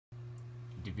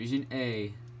Division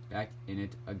A, back in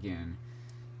it again.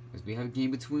 As we have a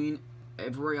game between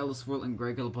Swirl and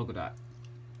Polkadot.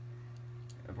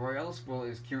 Swirl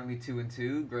is currently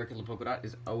 2-2. Polkadot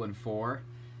is 0-4.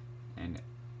 And the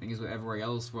thing is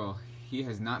with Swirl, he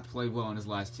has not played well in his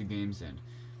last 2 games, and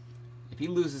if he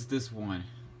loses this one,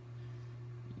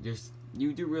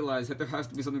 you do realize that there has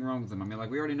to be something wrong with him. I mean, like,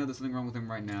 we already know there's something wrong with him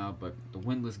right now, but the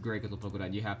winless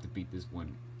Polkadot, you have to beat this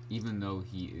one, even though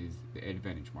he is the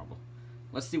advantage marble.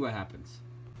 Let's see what happens.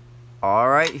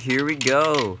 Alright, here we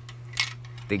go.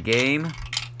 The game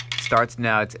starts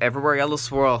now. It's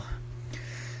Swirl.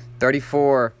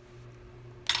 34.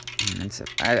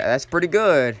 That's pretty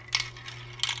good.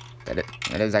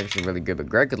 That is actually really good, but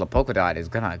Polkadot is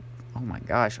gonna, oh my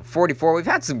gosh, 44. We've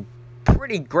had some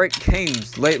pretty great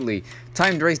games lately.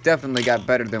 Timed race definitely got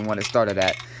better than what it started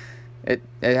at. It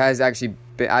has actually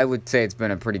been, I would say it's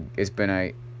been a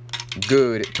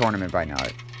good tournament by now.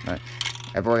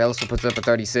 Swirl puts up a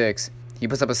 36. He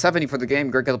puts up a 70 for the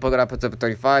game. Polkadot puts up a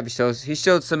 35. He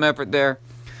showed some effort there,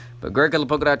 but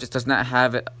Polkadot just does not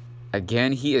have it.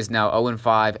 Again, he is now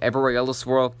 0-5.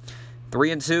 Swirl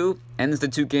 3-2, ends the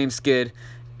 2-game skid,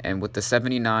 and with the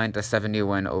 79-70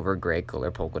 win over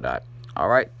Polkadot.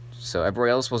 Alright, so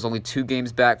Swirl was only 2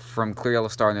 games back from Clear Yellow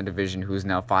Star in the division, who's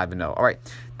now 5-0. Alright,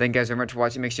 thank you guys very much for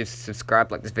watching. Make sure you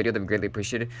subscribe, like this video, that would be greatly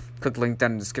appreciated. Click the link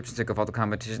down in the description to go follow the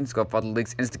competitions. Go follow the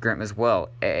league's Instagram as well,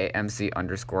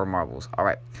 AAMC_marbles.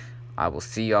 Alright, I will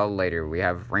see y'all later. We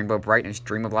have Rainbow Bright and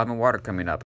Stream of Lava and Water coming up.